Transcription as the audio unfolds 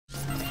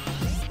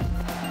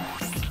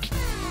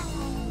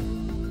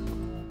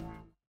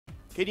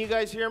Can you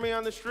guys hear me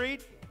on the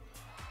street?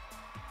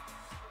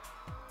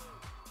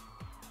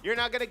 You're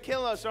not going to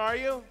kill us, are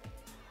you?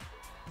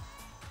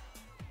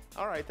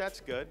 All right, that's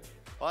good.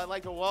 Well, I'd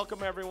like to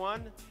welcome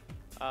everyone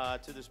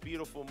to this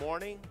beautiful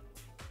morning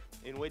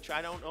in which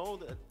I don't know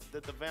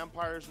that the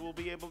vampires will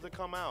be able to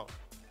come out.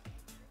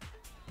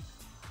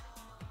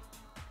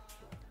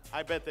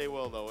 I bet they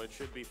will, though. It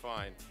should be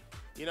fine.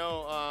 You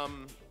know,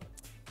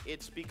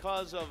 it's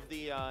because of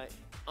the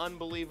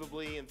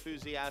unbelievably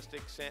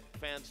enthusiastic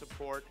fan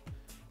support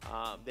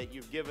that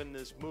you've given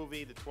this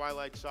movie, the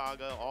Twilight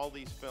Saga, all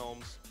these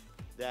films,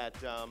 that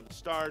the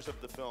stars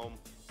of the film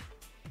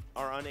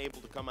are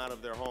unable to come out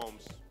of their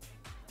homes.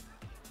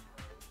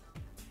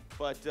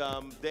 But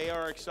they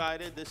are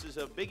excited. This is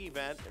a big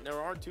event, and there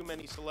aren't too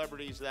many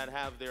celebrities that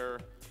have their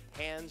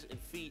hands and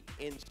feet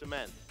in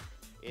cement.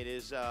 It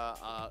is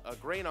a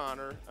great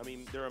honor. I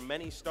mean, there are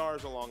many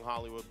stars along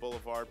Hollywood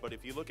Boulevard, but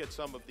if you look at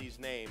some of these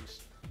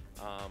names,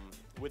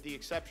 with the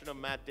exception of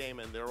Matt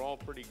Damon, they're all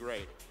pretty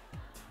great.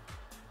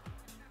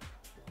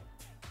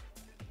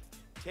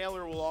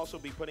 Taylor will also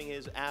be putting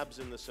his abs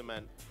in the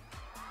cement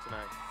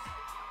tonight.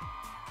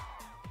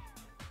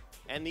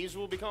 And these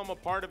will become a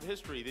part of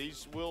history.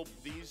 These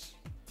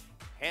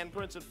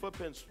handprints and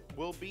footprints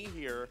will be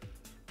here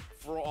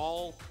for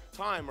all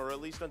time, or at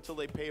least until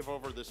they pave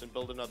over this and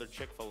build another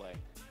Chick-fil-A.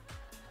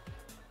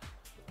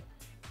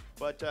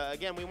 But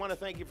again, we want to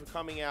thank you for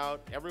coming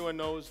out. Everyone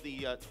knows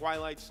the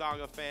Twilight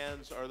Saga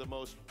fans are the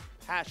most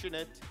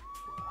passionate,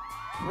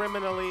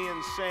 criminally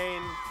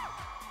insane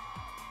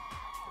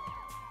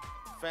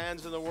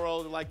fans in the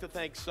world. We'd like to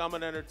thank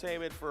Summit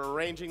Entertainment for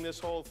arranging this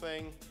whole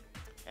thing.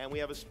 And we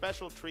have a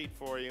special treat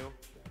for you.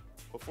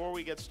 Before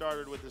we get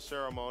started with the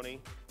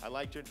ceremony, I'd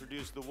like to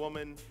introduce the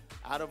woman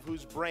out of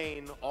whose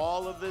brain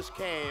all of this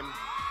came,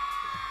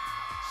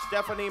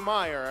 Stephanie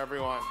Meyer,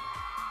 everyone.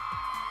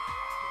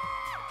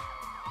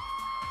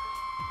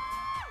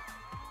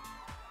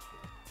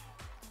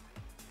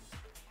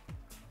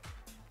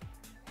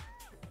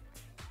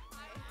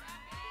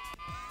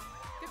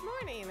 Good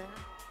morning.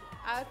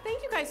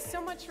 Thank you guys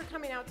so much for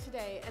coming out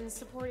today and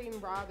supporting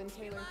Rob and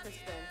Taylor and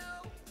Kristen.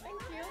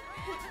 Thank you.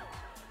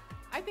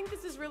 I think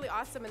this is really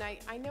awesome, and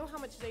I know how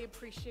much they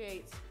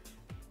appreciate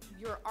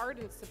your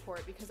ardent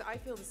support, because I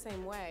feel the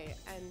same way,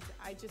 and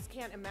I just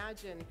can't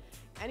imagine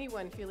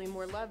anyone feeling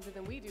more loved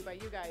than we do by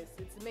you guys.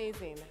 It's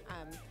amazing.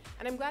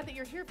 And I'm glad that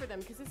you're here for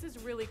them, because this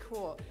is really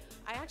cool.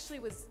 I actually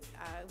was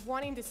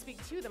wanting to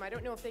speak to them. I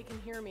don't know if they can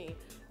hear me,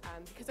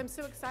 because I'm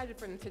so excited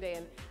for them today.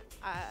 And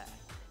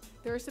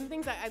there are some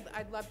things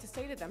I'd love to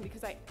say to them,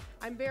 because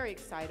I'm very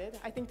excited.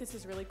 I think this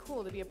is really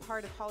cool to be a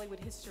part of Hollywood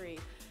history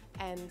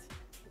and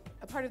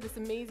a part of this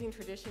amazing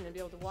tradition, and be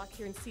able to walk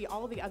here and see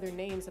all the other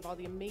names of all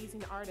the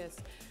amazing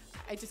artists.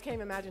 I just can't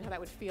even imagine how that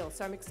would feel.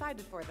 So I'm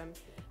excited for them.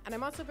 And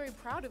I'm also very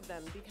proud of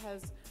them,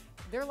 because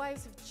their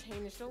lives have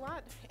changed a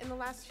lot in the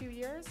last few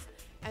years,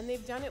 and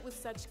they've done it with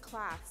such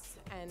class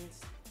and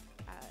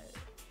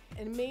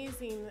an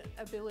amazing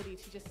ability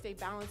to just stay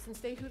balanced and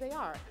stay who they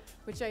are,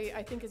 which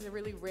I think is a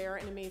really rare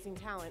and amazing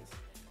talent.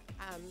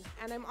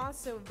 And I'm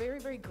also very,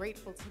 very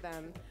grateful to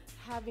them,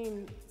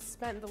 having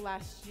spent the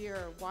last year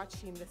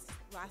watching this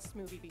last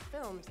movie be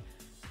filmed.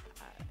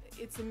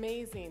 It's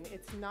amazing.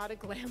 It's not a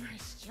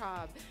glamorous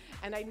job.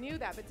 And I knew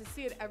that, but to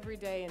see it every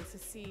day and to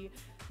see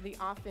the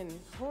often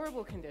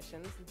horrible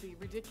conditions, the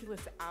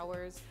ridiculous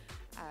hours,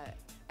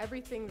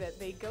 everything that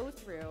they go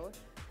through,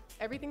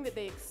 everything that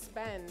they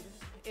expend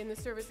in the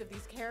service of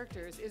these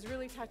characters is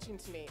really touching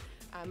to me.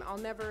 I'll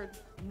never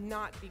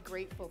not be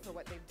grateful for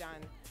what they've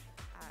done.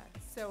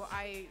 So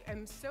I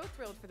am so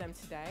thrilled for them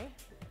today.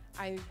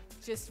 I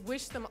just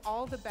wish them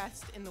all the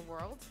best in the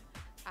world.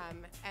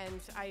 And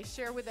I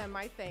share with them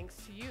my thanks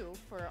to you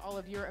for all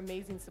of your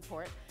amazing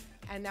support.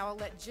 And now I'll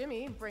let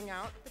Jimmy bring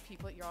out the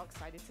people that you're all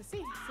excited to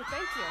see. So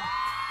thank you.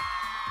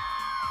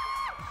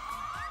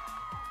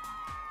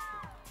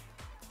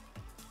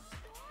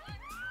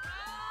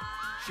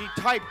 She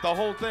typed the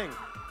whole thing.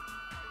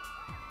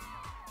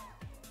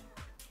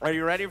 Are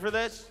you ready for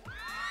this?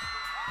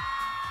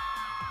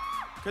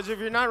 Because if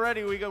you're not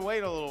ready, we can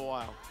wait a little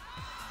while.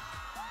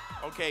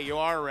 Okay, you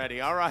are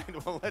ready. All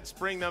right, well, let's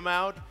bring them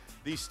out.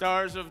 The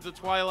stars of the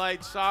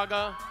Twilight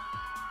Saga.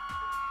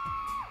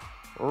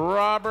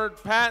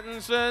 Robert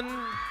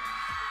Pattinson.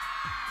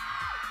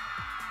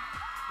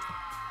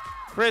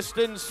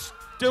 Kristen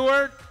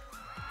Stewart.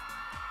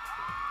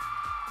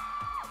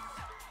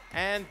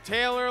 And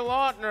Taylor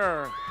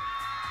Lautner.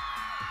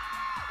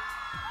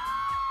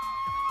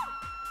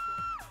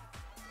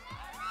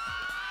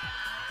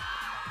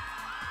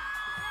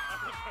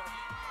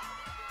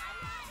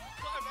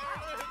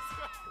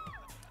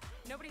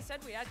 Nobody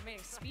said we had to make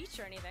a speech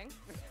or anything.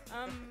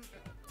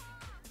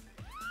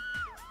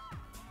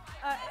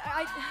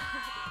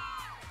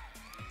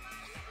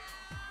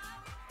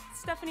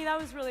 Stephanie, that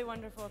was really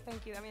wonderful.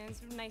 Thank you. I mean,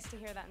 it's nice to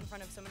hear that in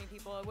front of so many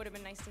people. It would have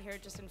been nice to hear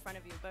it just in front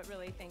of you, but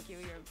really, thank you.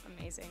 You're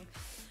amazing.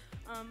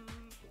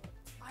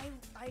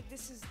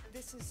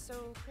 This is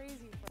so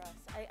crazy for us.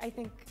 I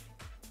think,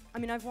 I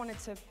mean, I've wanted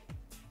to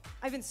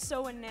I've been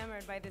so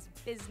enamored by this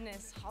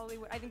business,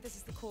 Hollywood. I think this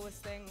is the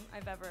coolest thing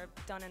I've ever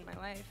done in my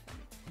life.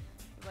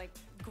 And like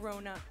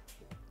grown up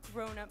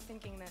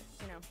thinking that,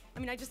 you know, I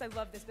mean, I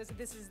love this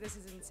business. This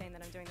is insane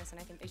that I'm doing this, and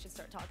I think they should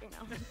start talking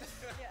now.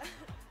 Yeah.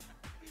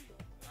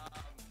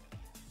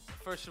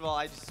 First of all,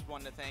 I just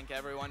want to thank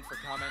everyone for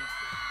coming.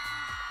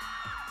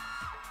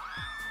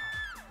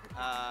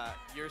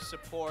 Your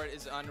support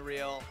is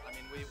unreal. I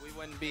mean, we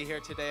wouldn't be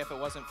here today if it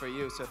wasn't for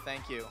you, so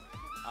thank you.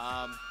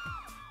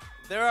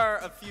 There are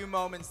a few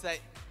moments that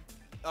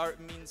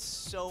mean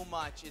so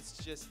much.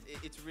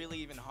 It's really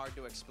even hard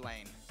to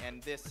explain,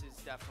 and this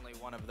is definitely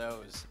one of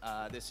those.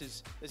 This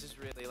is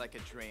really like a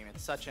dream.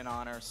 It's such an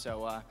honor.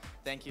 So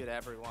thank you to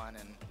everyone,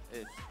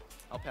 and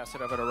I'll pass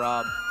it over to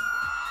Rob.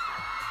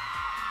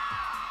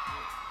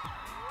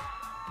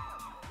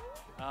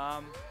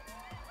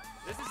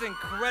 This is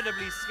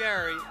incredibly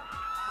scary.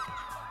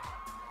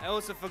 I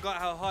also forgot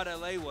how hot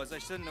LA was. I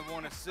shouldn't have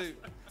worn a suit.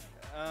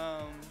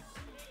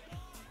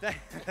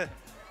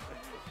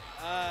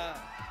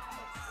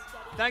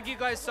 Thank you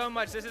guys so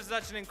much. This is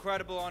such an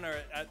incredible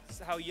honor.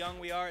 How young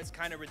we are, it's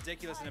kind of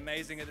ridiculous and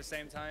amazing at the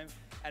same time.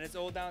 And it's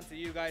all down to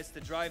you guys to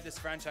drive this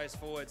franchise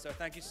forward. So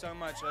thank you so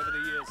much over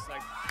the years,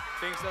 like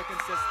being so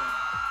consistent.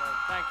 So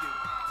thank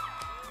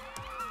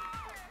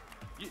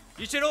you.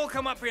 You should all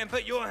come up here and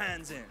put your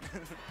hands in.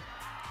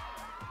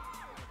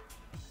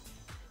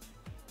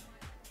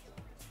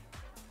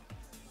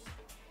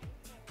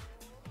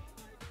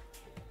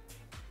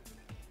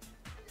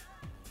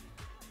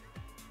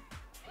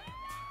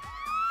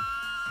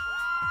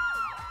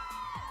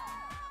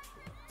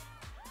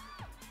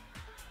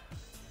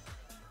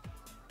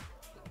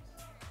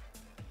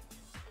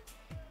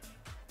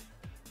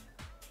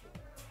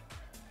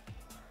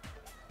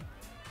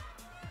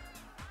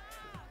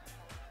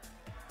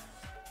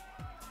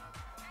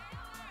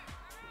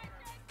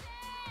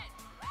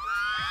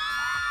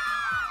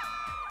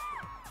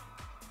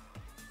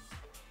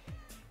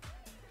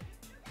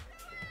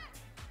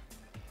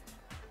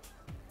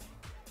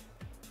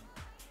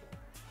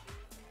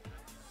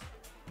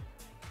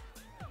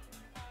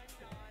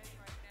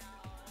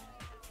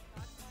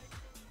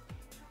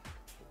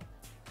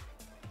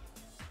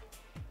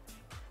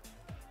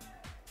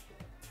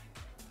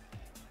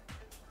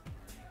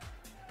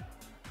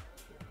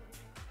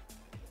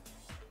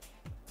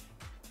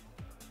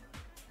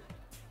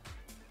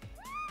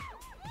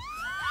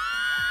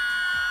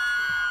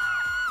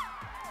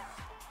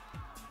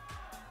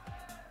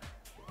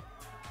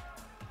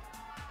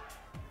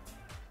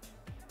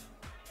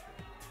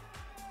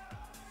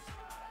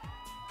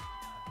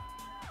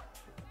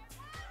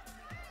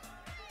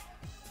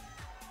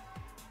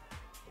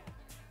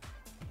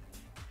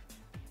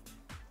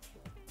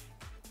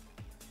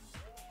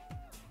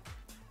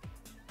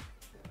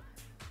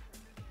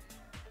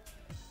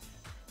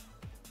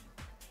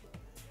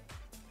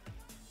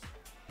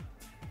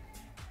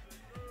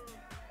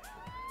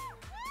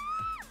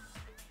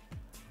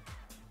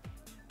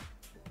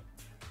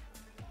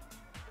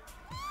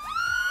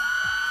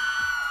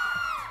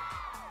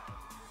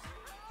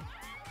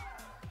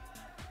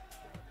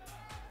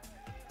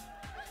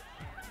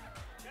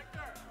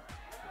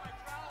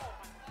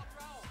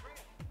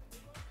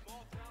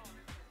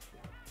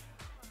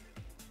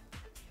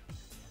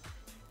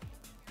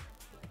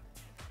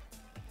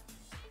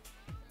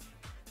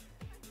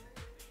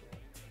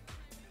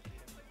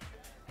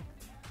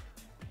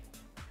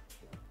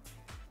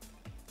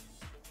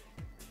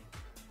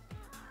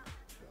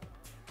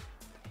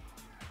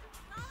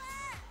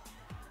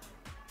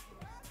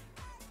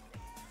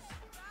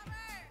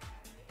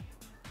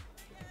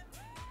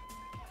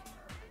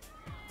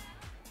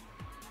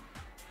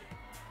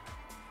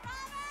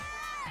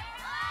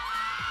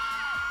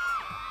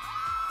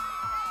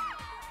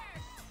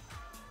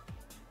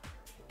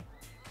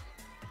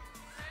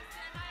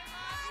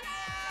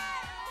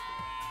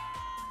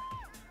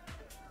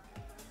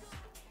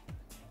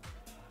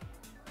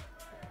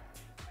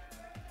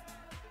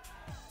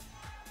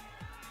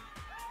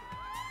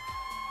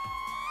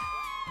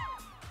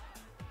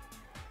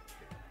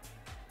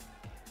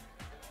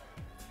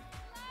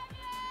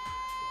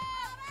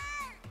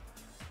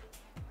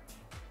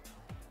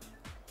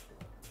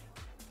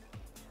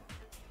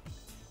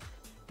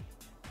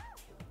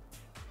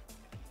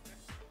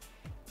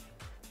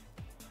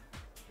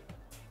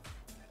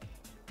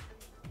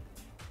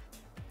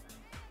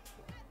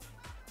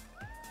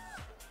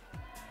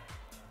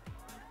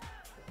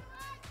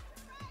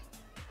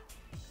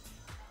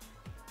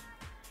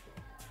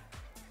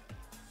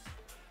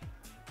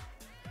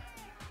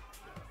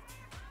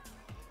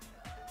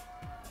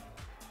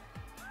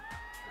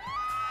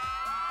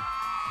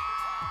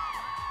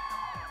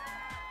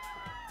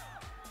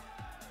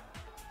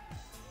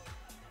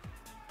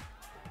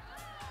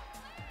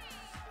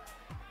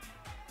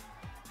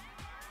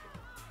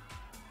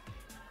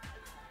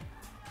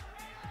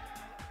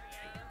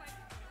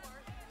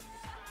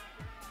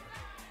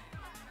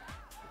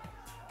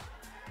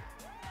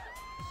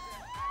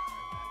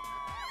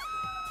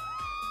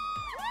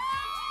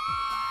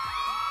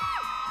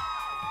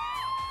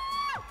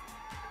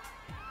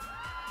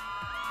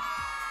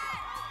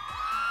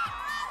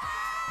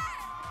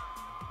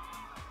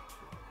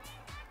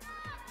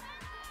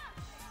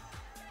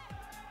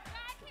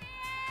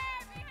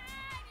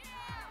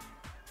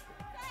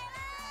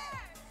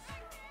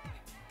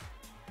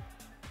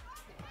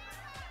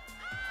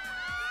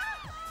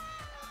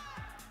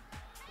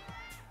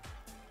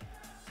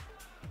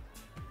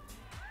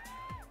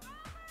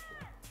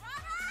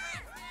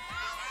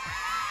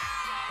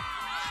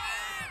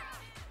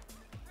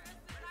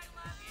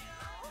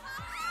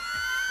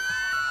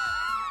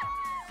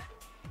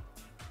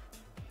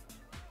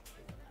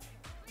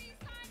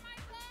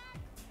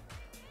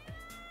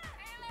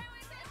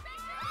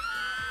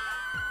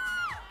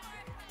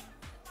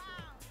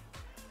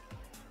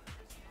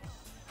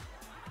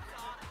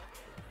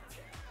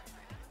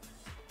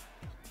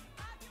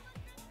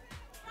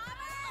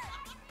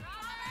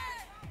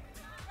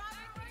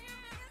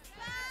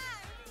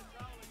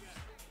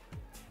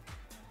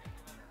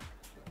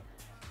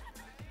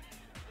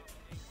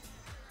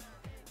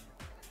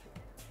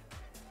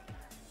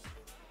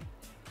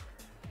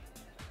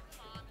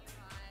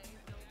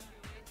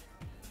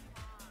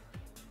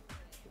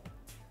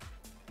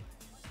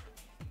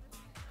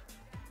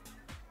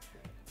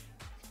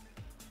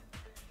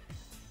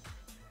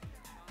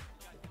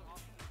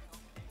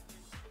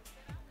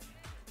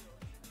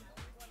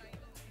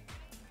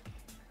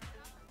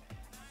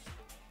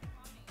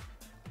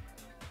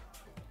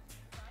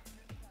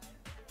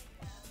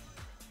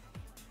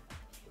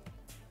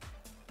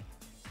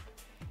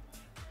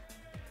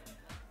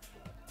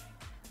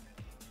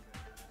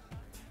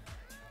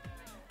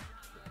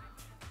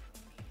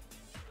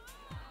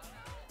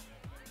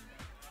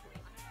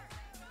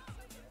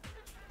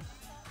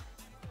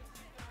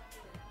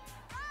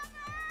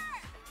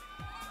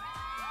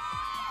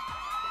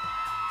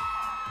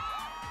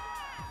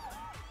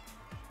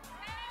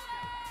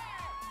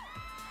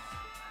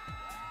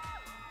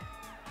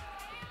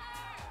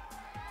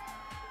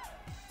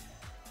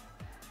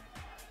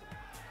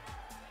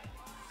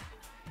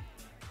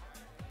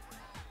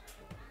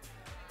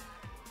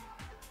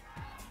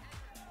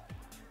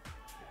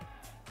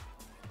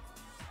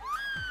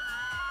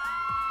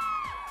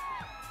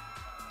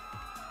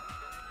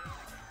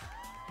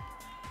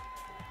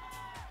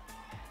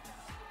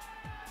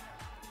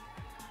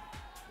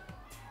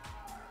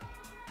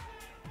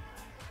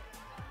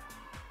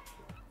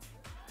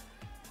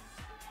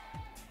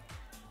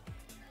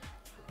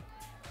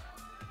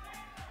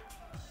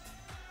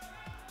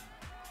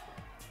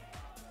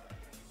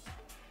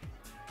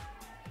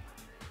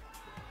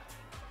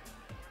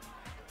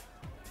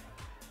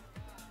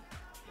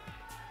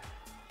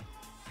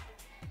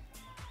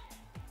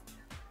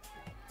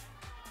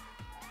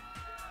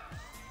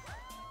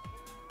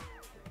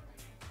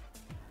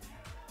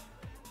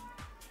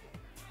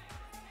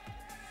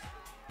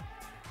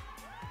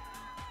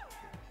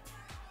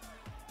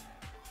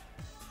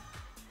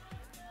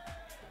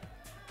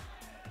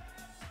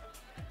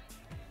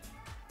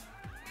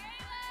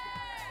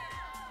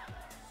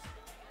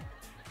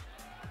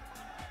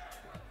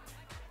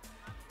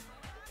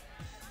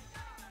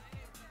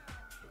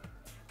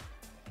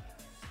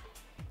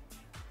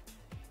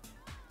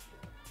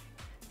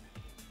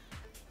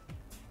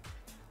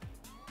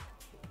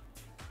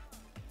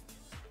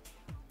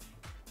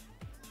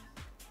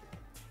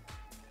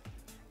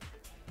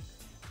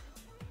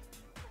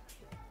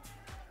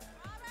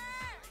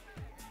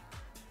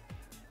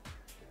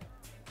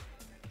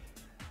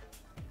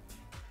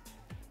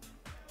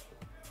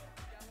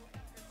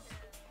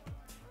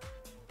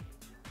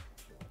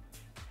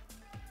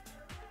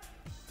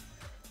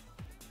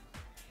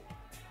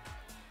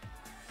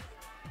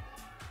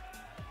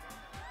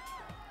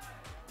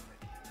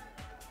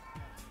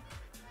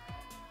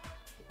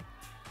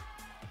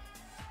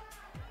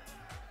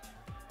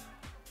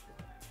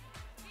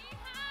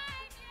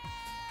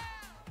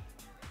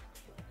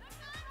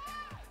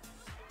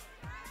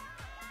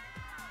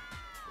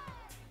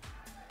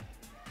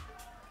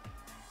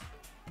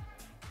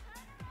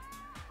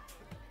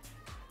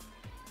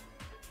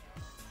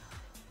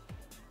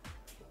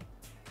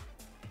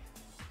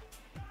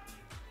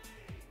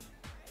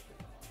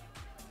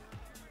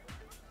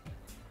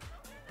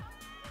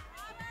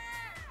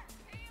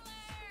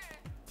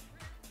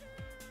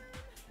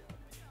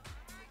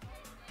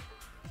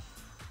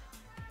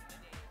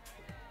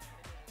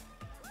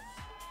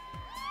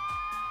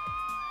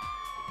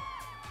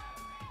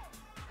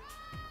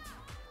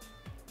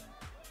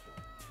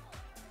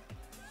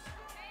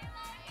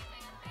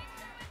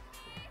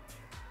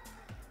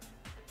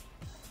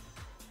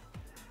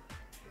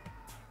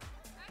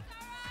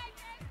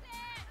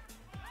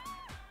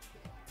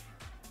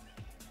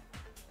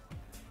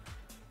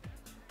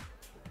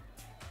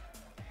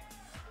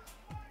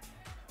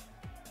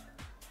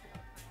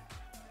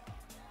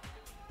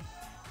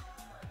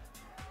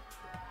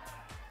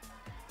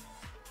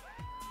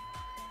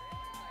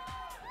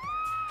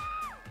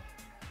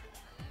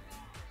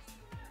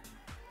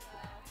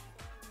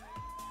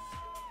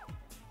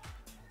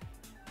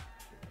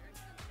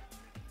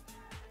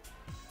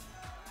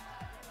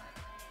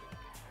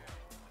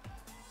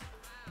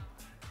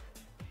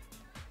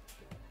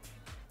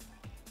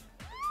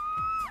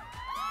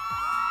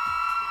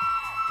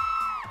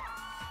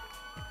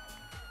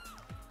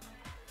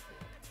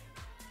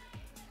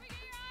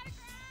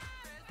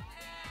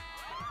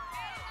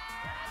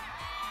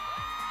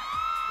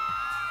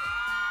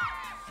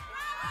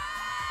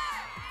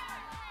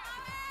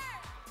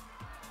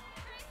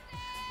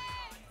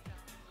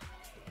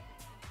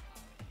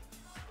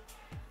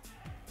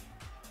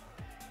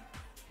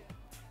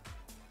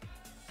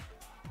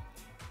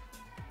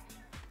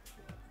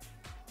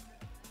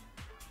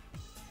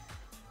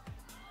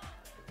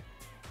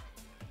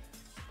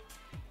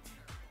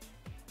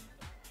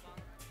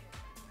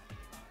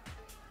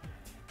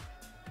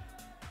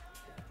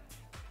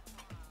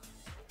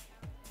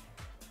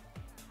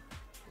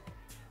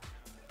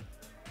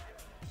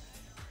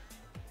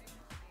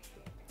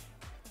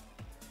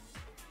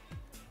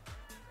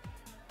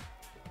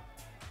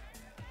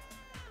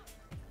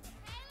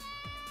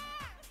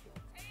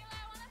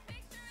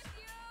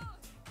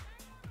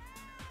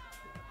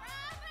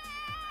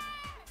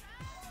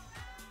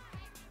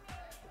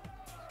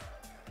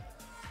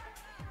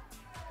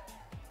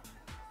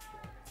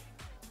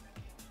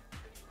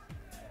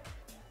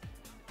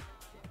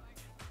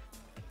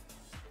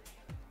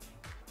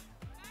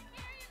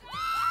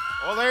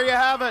 Well, there you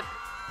have it.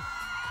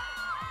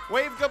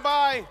 Wave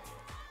goodbye.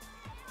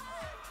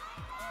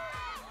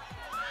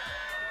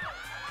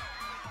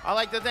 I'd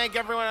like to thank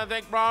everyone. I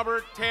thank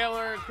Robert,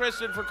 Taylor, and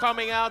Kristen for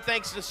coming out.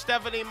 Thanks to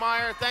Stephanie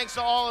Meyer. Thanks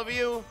to all of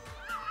you.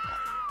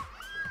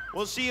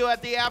 We'll see you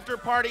at the after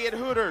party at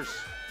Hooters.